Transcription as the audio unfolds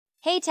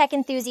Hey tech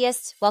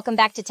enthusiasts, welcome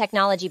back to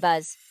Technology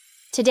Buzz.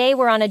 Today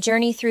we're on a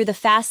journey through the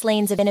fast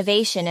lanes of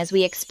innovation as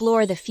we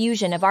explore the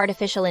fusion of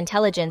artificial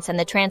intelligence and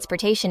the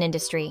transportation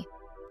industry.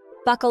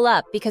 Buckle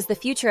up because the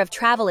future of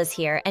travel is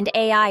here and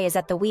AI is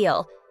at the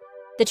wheel.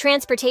 The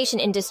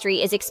transportation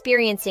industry is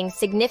experiencing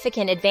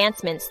significant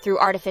advancements through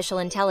artificial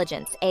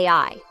intelligence,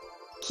 AI.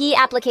 Key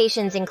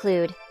applications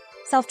include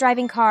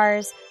self-driving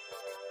cars,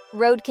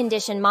 road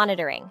condition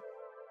monitoring,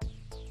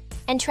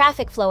 and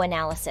traffic flow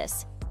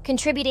analysis,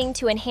 contributing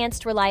to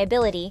enhanced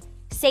reliability,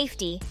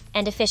 safety,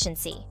 and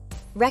efficiency.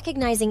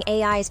 Recognizing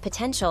AI's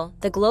potential,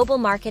 the global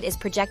market is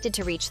projected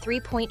to reach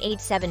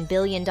 $3.87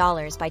 billion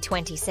by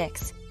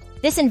 2026.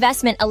 This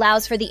investment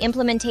allows for the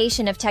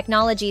implementation of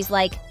technologies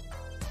like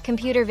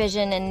computer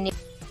vision and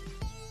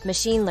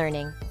machine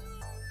learning,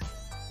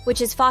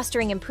 which is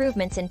fostering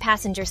improvements in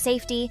passenger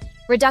safety,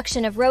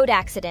 reduction of road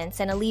accidents,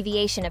 and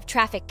alleviation of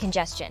traffic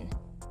congestion.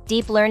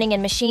 Deep learning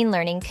and machine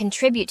learning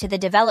contribute to the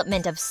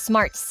development of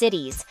smart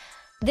cities.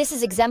 This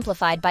is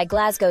exemplified by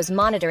Glasgow's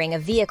monitoring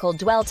of vehicle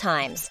dwell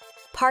times,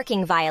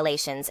 parking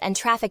violations, and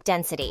traffic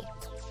density.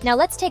 Now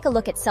let's take a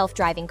look at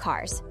self-driving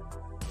cars.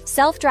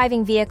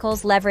 Self-driving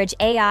vehicles leverage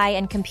AI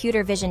and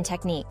computer vision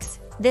techniques.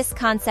 This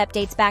concept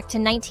dates back to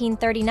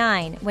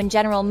 1939 when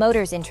General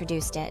Motors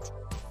introduced it.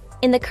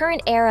 In the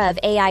current era of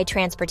AI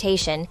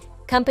transportation,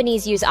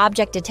 companies use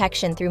object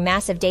detection through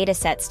massive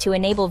datasets to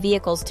enable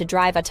vehicles to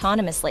drive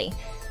autonomously.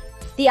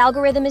 The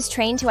algorithm is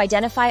trained to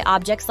identify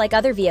objects like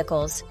other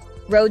vehicles,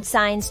 road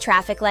signs,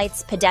 traffic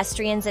lights,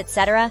 pedestrians,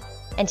 etc.,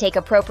 and take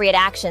appropriate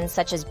actions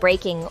such as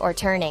braking or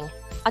turning.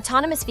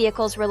 Autonomous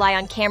vehicles rely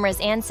on cameras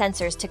and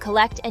sensors to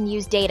collect and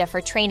use data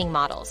for training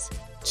models.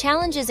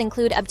 Challenges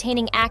include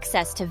obtaining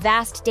access to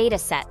vast data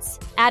sets,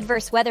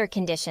 adverse weather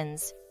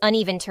conditions,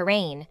 uneven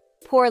terrain,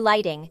 poor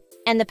lighting,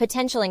 and the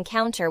potential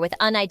encounter with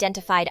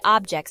unidentified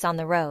objects on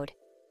the road.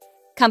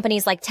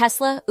 Companies like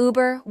Tesla,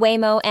 Uber,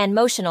 Waymo, and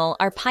Motional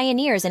are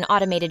pioneers in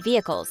automated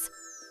vehicles.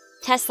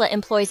 Tesla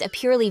employs a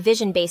purely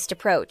vision-based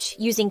approach,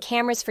 using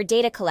cameras for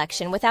data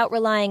collection without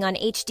relying on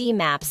HD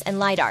maps and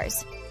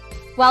LiDARs.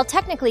 While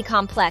technically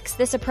complex,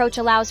 this approach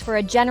allows for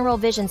a general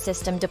vision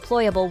system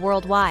deployable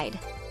worldwide.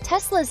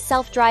 Tesla's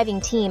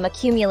self-driving team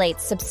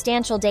accumulates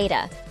substantial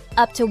data,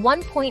 up to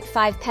 1.5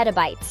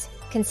 petabytes,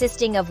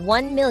 consisting of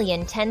 1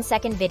 million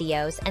 10-second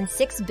videos and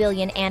 6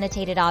 billion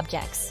annotated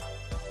objects.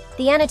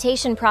 The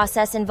annotation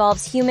process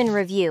involves human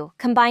review,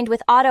 combined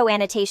with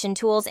auto-annotation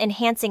tools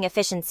enhancing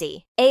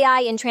efficiency. AI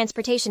in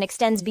transportation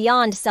extends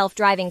beyond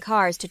self-driving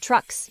cars to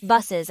trucks,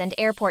 buses, and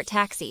airport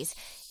taxis,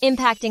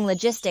 impacting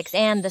logistics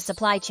and the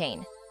supply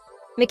chain.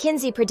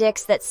 McKinsey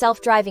predicts that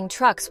self-driving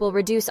trucks will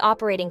reduce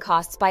operating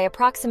costs by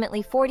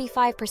approximately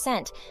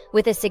 45%,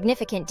 with a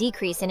significant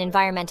decrease in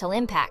environmental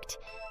impact.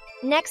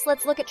 Next,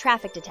 let's look at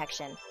traffic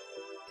detection.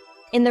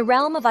 In the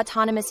realm of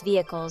autonomous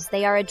vehicles,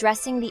 they are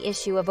addressing the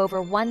issue of over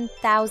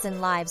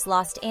 1,000 lives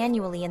lost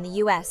annually in the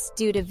U.S.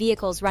 due to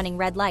vehicles running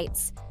red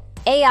lights.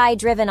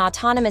 AI-driven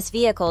autonomous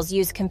vehicles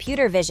use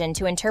computer vision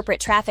to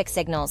interpret traffic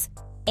signals,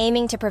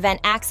 aiming to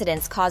prevent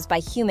accidents caused by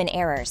human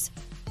errors.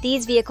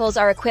 These vehicles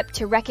are equipped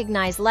to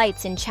recognize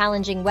lights in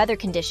challenging weather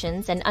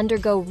conditions and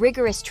undergo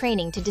rigorous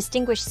training to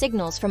distinguish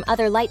signals from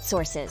other light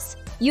sources.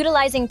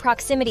 Utilizing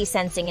proximity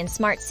sensing in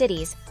smart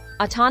cities,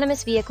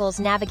 autonomous vehicles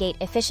navigate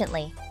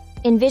efficiently,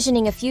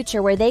 envisioning a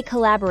future where they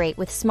collaborate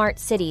with smart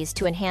cities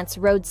to enhance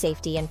road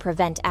safety and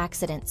prevent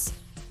accidents.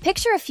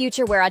 Picture a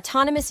future where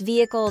autonomous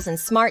vehicles and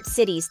smart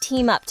cities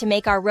team up to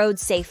make our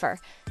roads safer.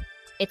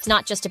 It's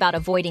not just about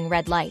avoiding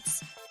red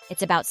lights.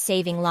 It's about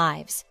saving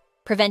lives,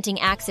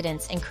 preventing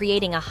accidents, and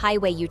creating a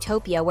highway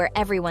utopia where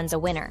everyone's a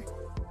winner.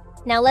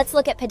 Now let's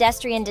look at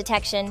pedestrian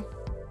detection.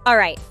 All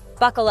right,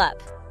 buckle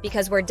up,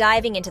 because we're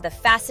diving into the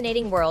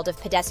fascinating world of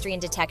pedestrian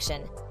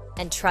detection.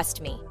 And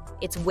trust me,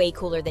 it's way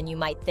cooler than you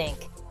might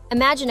think.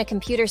 Imagine a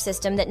computer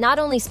system that not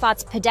only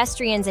spots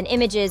pedestrians in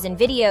images and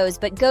videos,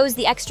 but goes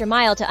the extra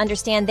mile to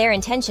understand their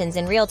intentions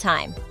in real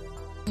time.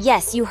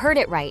 Yes, you heard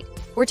it right.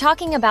 We're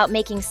talking about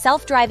making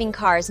self-driving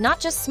cars not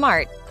just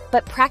smart,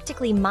 but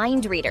practically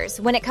mind readers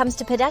when it comes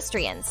to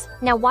pedestrians.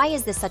 Now, why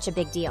is this such a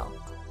big deal?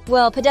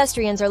 Well,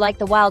 pedestrians are like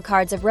the wild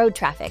cards of road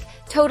traffic,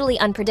 totally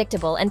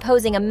unpredictable and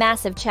posing a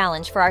massive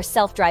challenge for our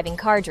self-driving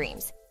car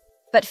dreams.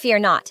 But fear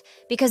not,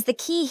 because the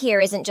key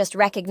here isn't just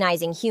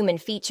recognizing human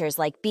features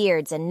like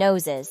beards and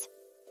noses.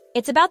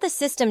 It's about the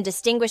system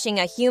distinguishing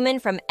a human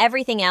from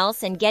everything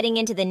else and getting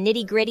into the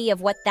nitty-gritty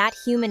of what that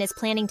human is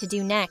planning to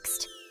do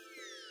next.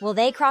 Will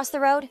they cross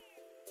the road?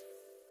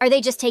 Are they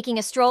just taking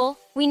a stroll?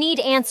 We need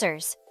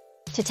answers.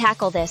 To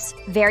tackle this,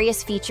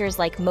 various features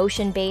like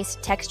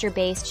motion-based,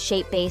 texture-based,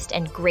 shape-based,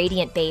 and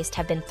gradient-based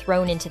have been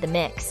thrown into the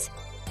mix.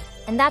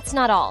 And that's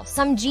not all.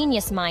 Some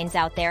genius minds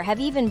out there have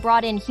even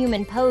brought in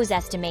human pose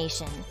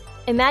estimation.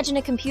 Imagine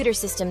a computer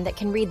system that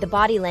can read the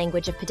body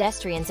language of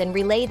pedestrians and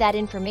relay that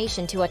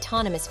information to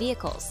autonomous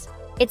vehicles.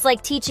 It's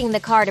like teaching the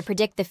car to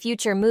predict the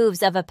future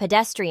moves of a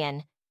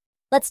pedestrian.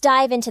 Let's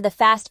dive into the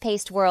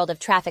fast-paced world of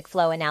traffic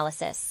flow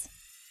analysis.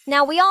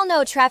 Now, we all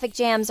know traffic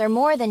jams are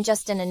more than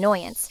just an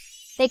annoyance.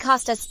 They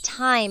cost us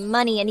time,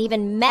 money, and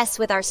even mess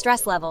with our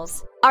stress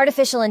levels.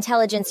 Artificial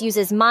intelligence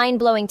uses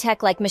mind-blowing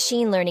tech like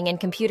machine learning and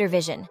computer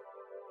vision.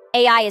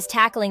 AI is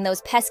tackling those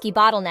pesky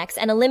bottlenecks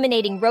and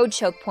eliminating road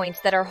choke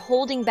points that are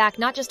holding back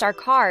not just our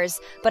cars,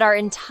 but our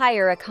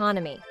entire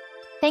economy.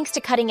 Thanks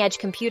to cutting-edge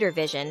computer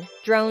vision,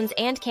 drones,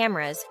 and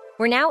cameras,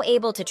 we're now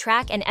able to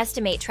track and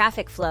estimate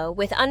traffic flow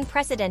with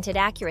unprecedented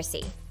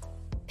accuracy.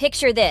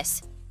 Picture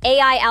this: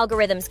 AI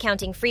algorithms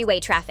counting freeway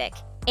traffic,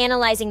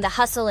 analyzing the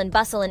hustle and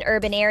bustle in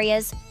urban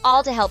areas,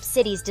 all to help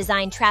cities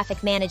design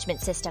traffic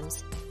management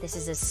systems. This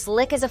is as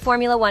slick as a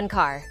Formula One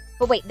car.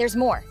 But wait, there's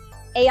more.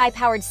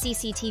 AI-powered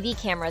CCTV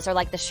cameras are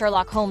like the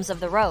Sherlock Holmes of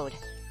the road.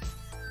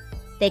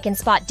 They can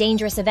spot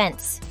dangerous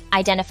events,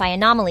 identify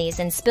anomalies,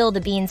 and spill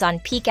the beans on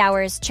peak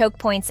hours, choke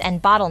points,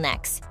 and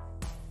bottlenecks.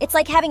 It's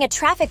like having a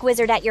traffic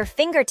wizard at your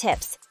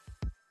fingertips.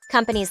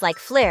 Companies like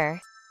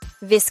Flair,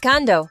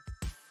 Viscando,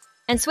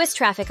 and Swiss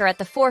Traffic are at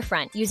the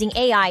forefront, using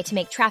AI to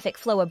make traffic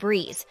flow a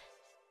breeze.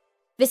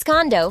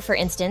 Viscando, for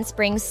instance,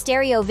 brings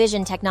stereo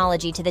vision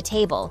technology to the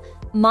table,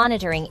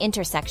 monitoring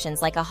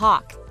intersections like a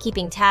hawk,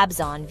 keeping tabs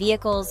on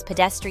vehicles,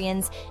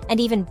 pedestrians, and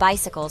even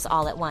bicycles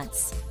all at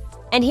once.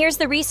 And here's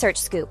the research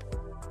scoop.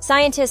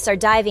 Scientists are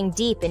diving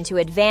deep into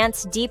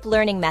advanced deep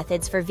learning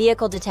methods for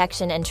vehicle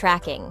detection and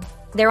tracking.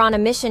 They're on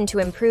a mission to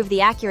improve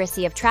the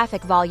accuracy of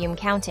traffic volume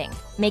counting,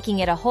 making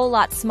it a whole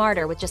lot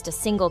smarter with just a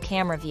single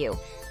camera view.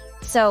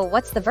 So,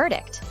 what's the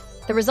verdict?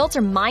 The results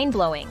are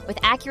mind-blowing, with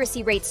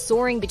accuracy rates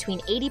soaring between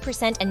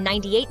 80% and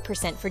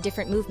 98% for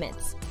different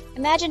movements.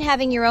 Imagine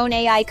having your own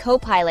AI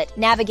co-pilot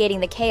navigating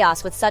the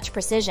chaos with such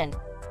precision.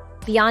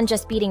 Beyond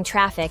just beating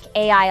traffic,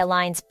 AI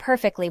aligns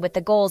perfectly with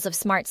the goals of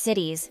smart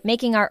cities,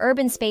 making our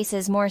urban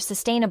spaces more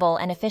sustainable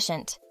and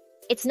efficient.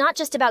 It's not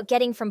just about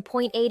getting from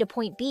point A to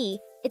point B,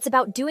 it's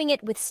about doing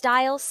it with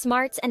style,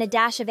 smarts, and a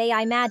dash of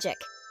AI magic.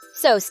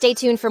 So stay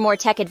tuned for more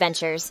tech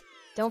adventures.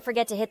 Don't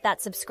forget to hit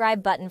that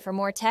subscribe button for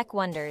more tech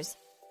wonders.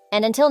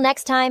 And until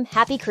next time,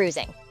 happy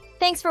cruising.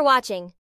 Thanks for watching.